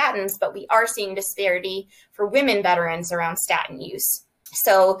around statins, but we are seeing disparity for women veterans around statin use.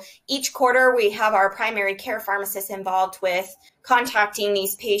 So each quarter, we have our primary care pharmacists involved with contacting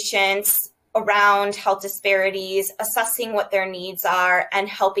these patients around health disparities, assessing what their needs are, and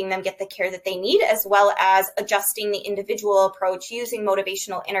helping them get the care that they need, as well as adjusting the individual approach using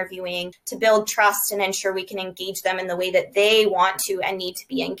motivational interviewing to build trust and ensure we can engage them in the way that they want to and need to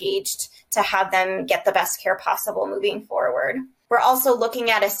be engaged to have them get the best care possible moving forward. We're also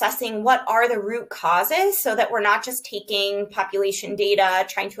looking at assessing what are the root causes so that we're not just taking population data,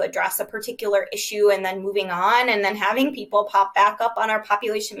 trying to address a particular issue and then moving on and then having people pop back up on our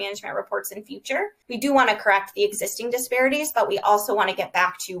population management reports in future. We do want to correct the existing disparities, but we also want to get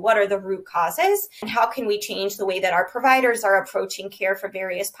back to what are the root causes and how can we change the way that our providers are approaching care for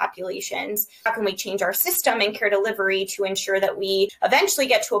various populations? How can we change our system and care delivery to ensure that we eventually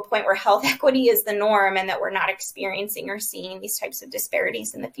get to a point where health equity is the norm and that we're not experiencing or seeing these types of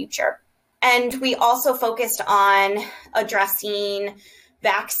disparities in the future. And we also focused on addressing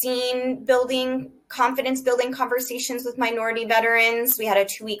vaccine building, confidence building conversations with minority veterans. We had a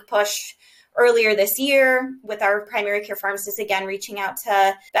 2-week push earlier this year with our primary care pharmacists, again, reaching out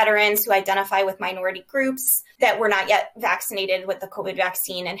to veterans who identify with minority groups that were not yet vaccinated with the COVID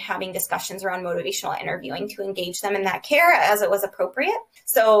vaccine and having discussions around motivational interviewing to engage them in that care as it was appropriate.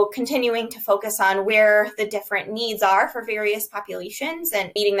 So continuing to focus on where the different needs are for various populations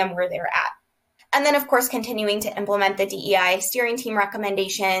and meeting them where they're at. And then, of course, continuing to implement the DEI steering team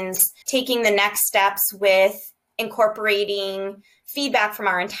recommendations, taking the next steps with incorporating feedback from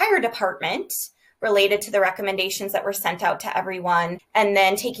our entire department related to the recommendations that were sent out to everyone, and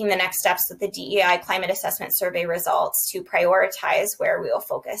then taking the next steps with the DEI climate assessment survey results to prioritize where we will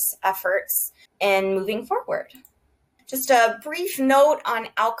focus efforts in moving forward. Just a brief note on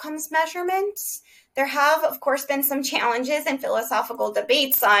outcomes measurements. There have, of course, been some challenges and philosophical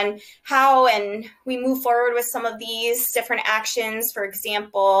debates on how and we move forward with some of these different actions. For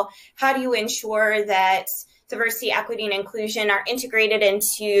example, how do you ensure that diversity, equity, and inclusion are integrated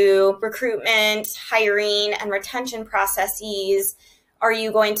into recruitment, hiring, and retention processes? Are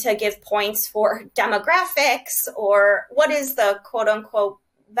you going to give points for demographics, or what is the quote unquote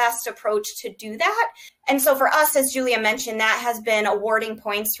best approach to do that? And so for us, as Julia mentioned, that has been awarding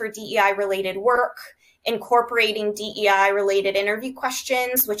points for DEI related work, incorporating DEI related interview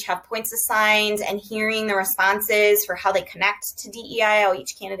questions, which have points assigned, and hearing the responses for how they connect to DEI, how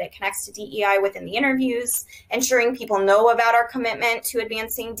each candidate connects to DEI within the interviews, ensuring people know about our commitment to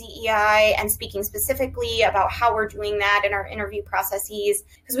advancing DEI and speaking specifically about how we're doing that in our interview processes,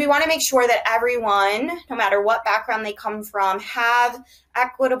 because we want to make sure that everyone, no matter what background they come from, have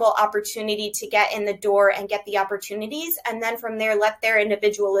equitable opportunity to get in the door and get the opportunities. And then from there, let their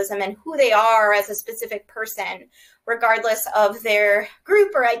individualism and who they are as a specific person, regardless of their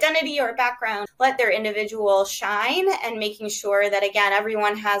group or identity or background, let their individual shine, and making sure that, again,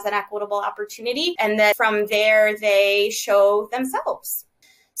 everyone has an equitable opportunity. And then from there, they show themselves.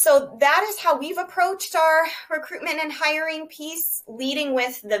 So that is how we've approached our recruitment and hiring piece, leading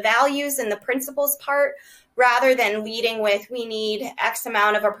with the values and the principles part, rather than leading with we need X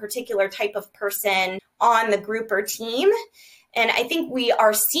amount of a particular type of person on the group or team. And I think we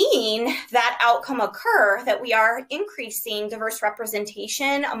are seeing that outcome occur, that we are increasing diverse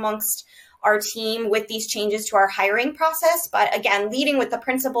representation amongst our team with these changes to our hiring process. But again, leading with the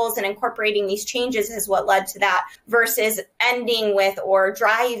principles and incorporating these changes is what led to that, versus ending with or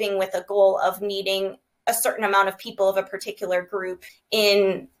driving with a goal of needing a certain amount of people of a particular group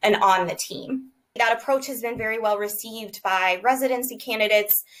in and on the team. That approach has been very well received by residency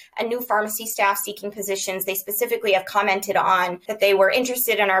candidates and new pharmacy staff seeking positions. They specifically have commented on that they were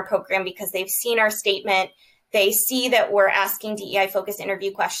interested in our program because they've seen our statement. They see that we're asking DEI-focused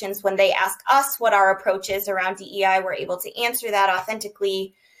interview questions. When they ask us what our approach is around DEI, we're able to answer that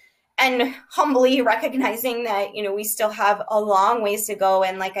authentically and humbly, recognizing that, we still have a long ways to go.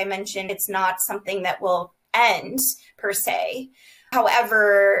 And like I mentioned, it's not something that will end per se.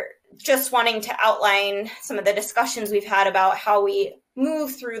 However, just wanting to outline some of the discussions we've had about how we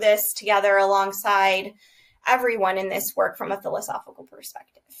move through this together alongside everyone in this work from a philosophical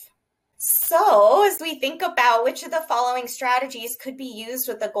perspective. So as we think about which of the following strategies could be used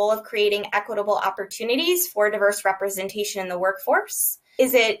with the goal of creating equitable opportunities for diverse representation in the workforce,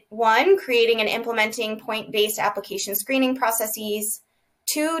 is it 1, creating and implementing point-based application screening processes,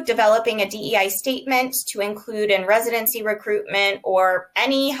 2, developing a DEI statement to include in residency recruitment or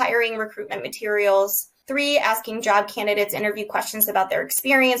any hiring recruitment materials, 3, asking job candidates interview questions about their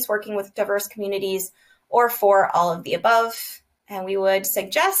experience working with diverse communities, or 4, all of the above. And we would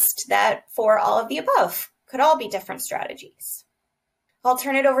suggest that 4, all of the above could all be different strategies. I'll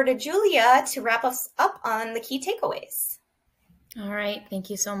turn it over to Julia to wrap us up on the key takeaways. All right. Thank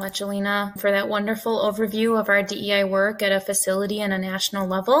you so much, Alina, for that wonderful overview of our DEI work at a facility and a national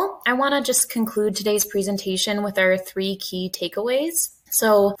level. I want to just conclude today's presentation with our 3 key takeaways.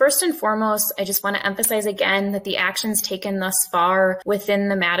 So first and foremost, I just want to emphasize again that the actions taken thus far within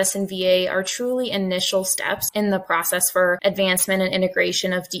the Madison VA are truly initial steps in the process for advancement and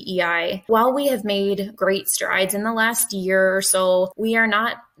integration of DEI. While we have made great strides in the last year or so, we are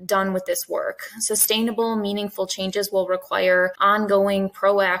not done with this work. Sustainable, meaningful changes will require ongoing,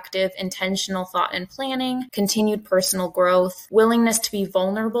 proactive, intentional thought and planning, continued personal growth, willingness to be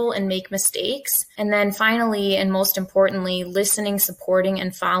vulnerable and make mistakes, and then finally, and most importantly, listening, supporting,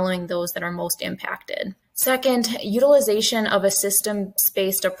 and following those that are most impacted. Second, utilization of a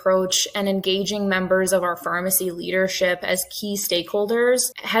systems-based approach and engaging members of our pharmacy leadership as key stakeholders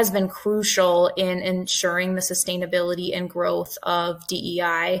has been crucial in ensuring the sustainability and growth of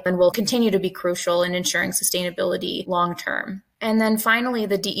DEI and will continue to be crucial in ensuring sustainability long-term. And then finally,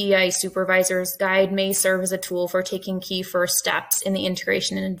 the DEI Supervisor's Guide may serve as a tool for taking key first steps in the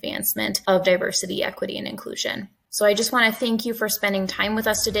integration and advancement of diversity, equity, and inclusion. So I just want to thank you for spending time with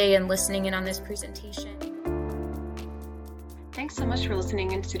us today and listening in on this presentation. Thanks so much for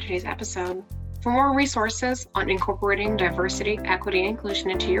listening into today's episode. For more resources on incorporating diversity, equity, and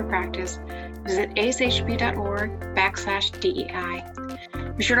inclusion into your practice, visit ashp.org/DEI.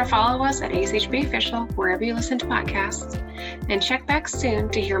 Be sure to follow us at ASHP Official wherever you listen to podcasts, and check back soon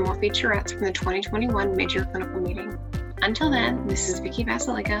to hear more featurettes from the 2021 Mid-Year Clinical Meeting. Until then, this is Vicki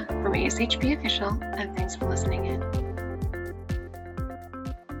Basilica from ASHP Official, and thanks for listening in.